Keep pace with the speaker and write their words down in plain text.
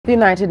The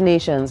United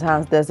Nations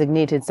has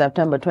designated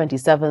September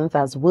 27th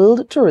as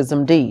World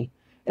Tourism Day.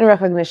 In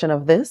recognition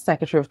of this,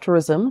 Secretary of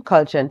Tourism,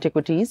 Culture,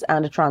 Antiquities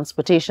and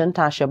Transportation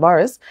Tashia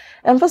Burris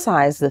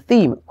emphasized the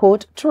theme,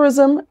 quote,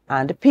 tourism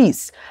and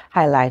peace,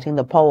 highlighting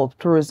the power of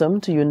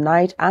tourism to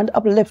unite and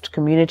uplift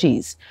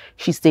communities.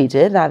 She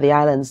stated that the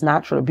island's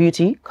natural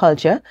beauty,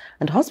 culture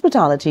and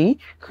hospitality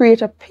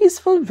create a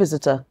peaceful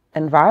visitor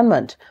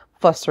environment,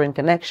 fostering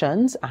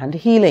connections and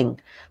healing.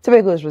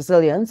 Tobago's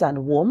resilience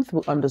and warmth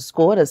were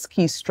underscored as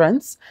key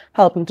strengths,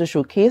 helping to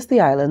showcase the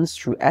island's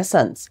true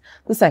essence.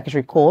 The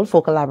Secretary called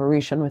for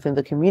collaboration within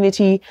the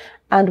community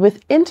and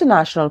with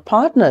international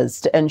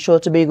partners to ensure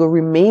Tobago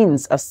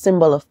remains a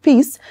symbol of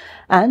peace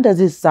and a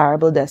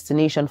desirable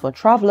destination for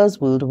travelers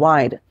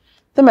worldwide.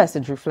 The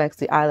message reflects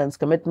the island's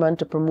commitment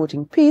to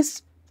promoting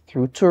peace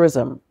through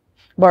tourism.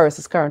 Burris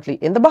is currently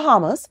in the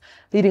Bahamas,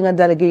 leading a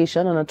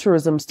delegation on a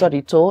tourism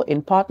study tour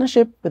in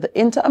partnership with the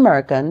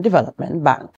Inter-American Development Bank.